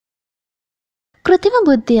කෘතිම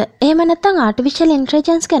බුද්ධිය. එහෙම නැත්නම් ආටිෆිෂල්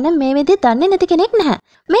ඉන්ටෙලිජන්ස් ගැන මේ විදිහට දන්නේ නැති කෙනෙක් නැහැ.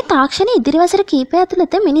 මේ තාක්ෂණයේ ඉදිරි වසර කිහිපය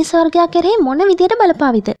ඇතුළත මිනිස් වර්ගයා කෙරෙහි මොන විදියට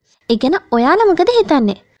බලපාවිද? ඒ ගැන ඔයාලා මොකද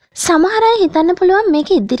හිතන්නේ? සමහර අය හිතන්න පුළුවන්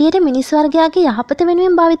මේක ඉදිරියට මිනිස් වර්ගයාගේ යහපත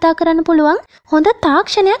වෙනුවෙන් භාවිතා කරන්න පුළුවන් හොඳ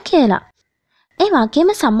තාක්ෂණයක් කියලා. ඒ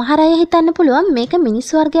වගේම සමහර අය හිතන්න පුළුවන් මේක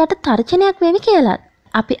මිනිස් වර්ගයාට තර්ජනයක් වෙවි කියලා.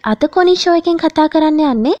 අපි අද කොනි ෂෝ එකෙන් කතා කරන්න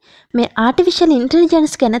යන්නේ මේ ආටිෆිෂල්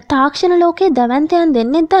ඉන්ටෙලිජන්ස් ගැන තාක්ෂණ ලෝකයේ දවැන්තයන්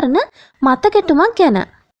දෙන්නේ දරන මතකෙටුමක් ගැන.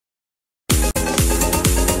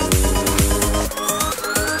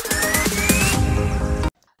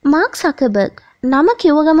 මාර්ක් සකර්බර්ග් නම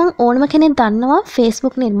කිව්ව ගමන් ඕනම කෙනෙක් දන්නවා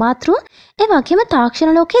Facebook නිර්මාතෘ ඒ වගේම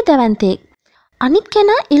තාක්ෂණ ලෝකයේ දවැන්තයෙක්. අනිත්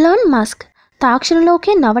කෙනා ඉලොන් මස්ක් තාක්ෂණ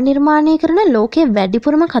ලෝකයේ නව නිර්මාණය කරන ලෝකයේ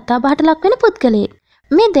වැඩිපුරම කතාබහට ලක් වෙන පුද්ගලයෙක්.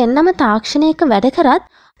 මේ දෙන්නම තාක්ෂණයක වැඩ කරත්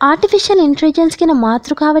ආටිෆිෂල් ඉන්ටෙලිජන්ස් කියන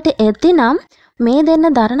මාතෘකාවට එද්දී නම් මේ දෙන්න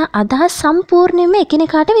දරන අදහස් සම්පූර්ණයෙන්ම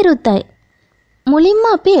එකිනෙකාට විරුද්ධයි. මුලින්ම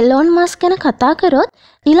අපි එලොන් මස්ක් ගැන කතා කරොත්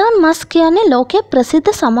ඉලොන් මස්ක් කියන්නේ ලෝකයේ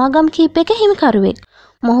ප්‍රසිද්ධ සමාගම් කීපයක හිමිකරුවෙක්.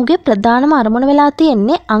 මොහුගේ ප්‍රධානම අරමුණ වෙලා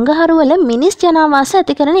තියෙන්නේ අඟහරුවල මිනිස් ජනාවාස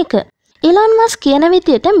ඇති කරන එක. ඉලොන් මස්ක් කියන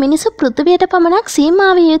විදියට මිනිසු පෘථිවියට පමණක්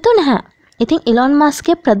සීමා විය යුතු නැහැ. ඉතින් ඉලොන්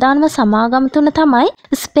මස්ක්ගේ ප්‍රධානම සමාගම් තුන තමයි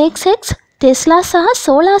SpaceX, Tesla සහ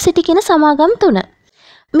Solar City කියන සමාගම් තුන.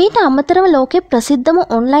 මීට අමතරව ලෝකයේ ප්‍රසිද්ධම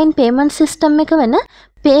ඔන්ලයින් පේමන්ට් සිස්ටම් එක වෙන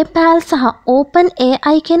PayPal සහ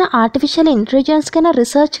OpenAI කියන ආටිෆිෂල් ඉන්ටෙලිජන්ස් ගැන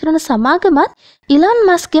රිසර්ච් කරන සමාගමත් ඉලොන්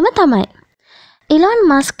මස්ක්ගේම තමයි. ඉලොන්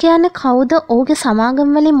මස්ක් කියන්නේ කවුද? ඔහුගේ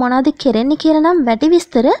සමාගම් වලින් මොනවද කරන්නේ කියලා නම් වැඩි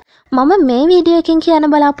විස්තර මම මේ වීඩියෝ එකෙන් කියන්න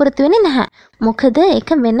බලාපොරොත්තු වෙන්නේ නැහැ. මොකද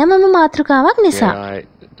ඒක වෙනමම මාතෘකාවක් නිසා.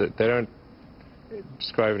 They don't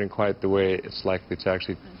describe it in quite the way it's likely to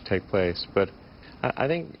actually take place, but I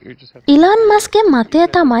think you just have Elon මස්ක්ගේ මතය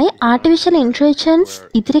තමයි ආටිෆිෂල් ඉන්ටෙලිජන්ස්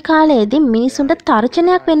ඉදිරි කාලයේදී මිනිසුන්ට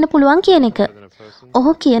තර්ජනයක් වෙන්න පුළුවන් කියන එක.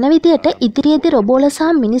 ඔහු කියන විදිහට ඉදිරියේදී රොබෝල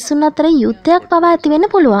සහ මිනිසුන් අතර යුද්ධයක් පවා ඇති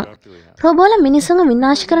වෙන්න පුළුවන්. රොබෝල මිනිසුන්ව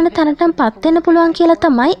විනාශ කරන තැනටම පත් වෙන්න පුළුවන් කියලා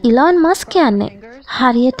තමයි ඉලොන් මස්ක් කියන්නේ.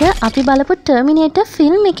 හරියට අපි බලපු ටර්මිනේටර්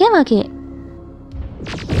ෆිල්ම් එකේ වගේ.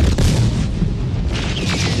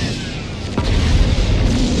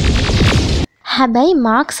 හැබැයි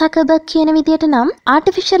මාර්ක් සකර්බර්ග් කියන විදියට නම්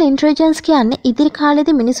ආටිෆිෂල් ඉන්ටෙලිජන්ස් කියන්නේ ඉදිරි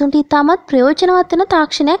කාලේදී මිනිසුන්ට ඉතාමත් ප්‍රයෝජනවත් වෙන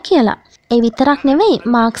තාක්ෂණයක් කියලා. ඒ විතරක් නෙවෙයි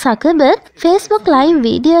මාර්ක් සකර්බර්ග් Facebook live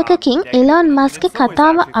වීඩියෝ එකකින් එලොන් මස්ක්ගේ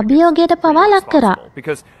කතාව අභියෝගයට පවා ලක් කරා.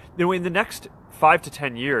 Because in the next 5 to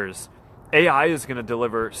 10 years, AI is going to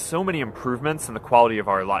deliver so many improvements in the quality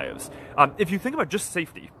of our lives. If you think about just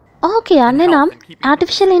safety. ඔහු කියන්නේ නම්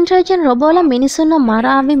artificial intelligence රොබෝල මිනිසුන්ව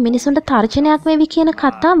මරාවි මිනිසුන්ට තර්ජනයක් වෙවි කියන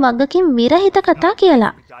කතා වගකින් විරහිත කතා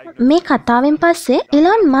කියලා. මේ කතාවෙන් පස්සේ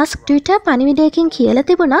ඉලොන් මස්ක් ට්විටර් පණිවිඩයකින් කියලා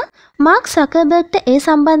තිබුණා මාර්ක් සකර්බර්ග්ට ඒ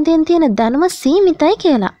සම්බන්ධයෙන් තියෙන දැනුම සීමිතයි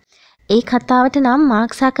කියලා. ඒ කතාවට නම්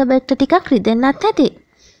මාර්ක් සකර්බර්ග්ට ටිකක් රිදෙන්නත් ඇති.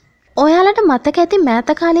 ඔයාලට මතක ඇති මෑත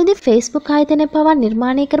කාලේදී Facebook ආයතනය පවා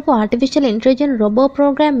නිර්මාණය කරපු ආටිෆිෂල් ඉන්ටෙලිජන්ස් රොබෝ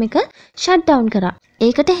ප්‍රෝග්‍රෑම් එක ෂට් ඩවුන් කරා.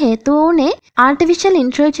 ඒකට හේතුව වුණේ ආටිෆිෂල්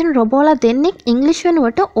ඉන්ටෙලිජන්ස් රොබෝලා දෙන්නෙක් ඉංග්‍රීසි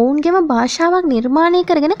වෙනුවට ඔවුන්ගේම භාෂාවක් නිර්මාණය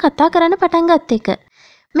කරගෙන කතා කරන්න පටන් ගත්ත එක.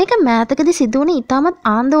 මේක මෑතකදී සිදු වුණ ඉතාමත්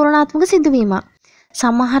ආందోලනාත්මක සිදුවීමක්.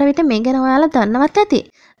 සමහර විට මේ ගැන ඔයාලා දන්නවත් ඇති.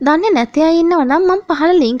 දන්නේ නැති අය ඉන්නවා නම් මම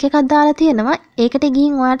පහළ ලින්ක් එකක් දාලා තියෙනවා. ඒකට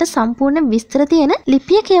ගිහින් ඔයාලට සම්පූර්ණ විස්තර තියෙන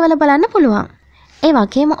ලිපිය කියවලා බලන්න පුළුවන්. ඒ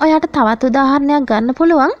වගේම ඔයාට තවත් උදාහරණයක් ගන්න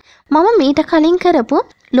පුළුවන්. මම මීට කලින් කරපු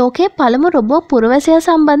ලෝකයේ පළමු රොබෝ පුරවැසියා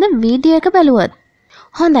සම්බන්ධ වීඩියෝ එක බැලුවොත්.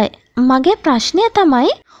 හොඳයි. මගේ ප්‍රශ්නය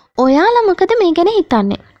තමයි ඔයාලා මොකද මේ ගැන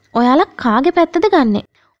හිතන්නේ? ඔයාලා කාගේ පැත්තද ගන්නෙ?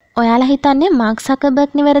 ඔයාලා හිතන්නේ මාර්ක්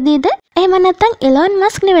සකර්බර්ග් නිවැරදිද? එහෙම නැත්නම් එලොන්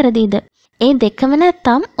මස්ක් නිවැරදිද? ඒ දෙකම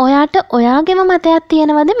නැත්තම් ඔයාට ඔයාගේම මතයක්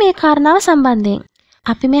තියෙනවද මේ කාරණාව සම්බන්ධයෙන්?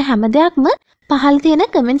 අපි මේ හැම දෙයක්ම පහළ තියෙන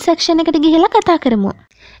කමෙන්ට් සෙක්ෂන් එකට ගිහිල්ලා කතා කරමු.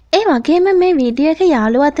 ඒ වගේම මේ වීඩියෝ එක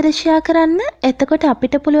යාළුවා අතර ෂෙයා කරන්න. එතකොට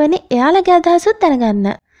අපිට පුළුවන් එයාලගේ අදහසත් දැනගන්න.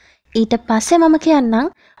 ඊට පස්සේ මම කියන්නම්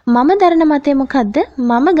මම දරන මතය මොකද්ද?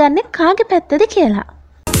 මම ගන්නෙ කාගේ පැත්තද කියලා.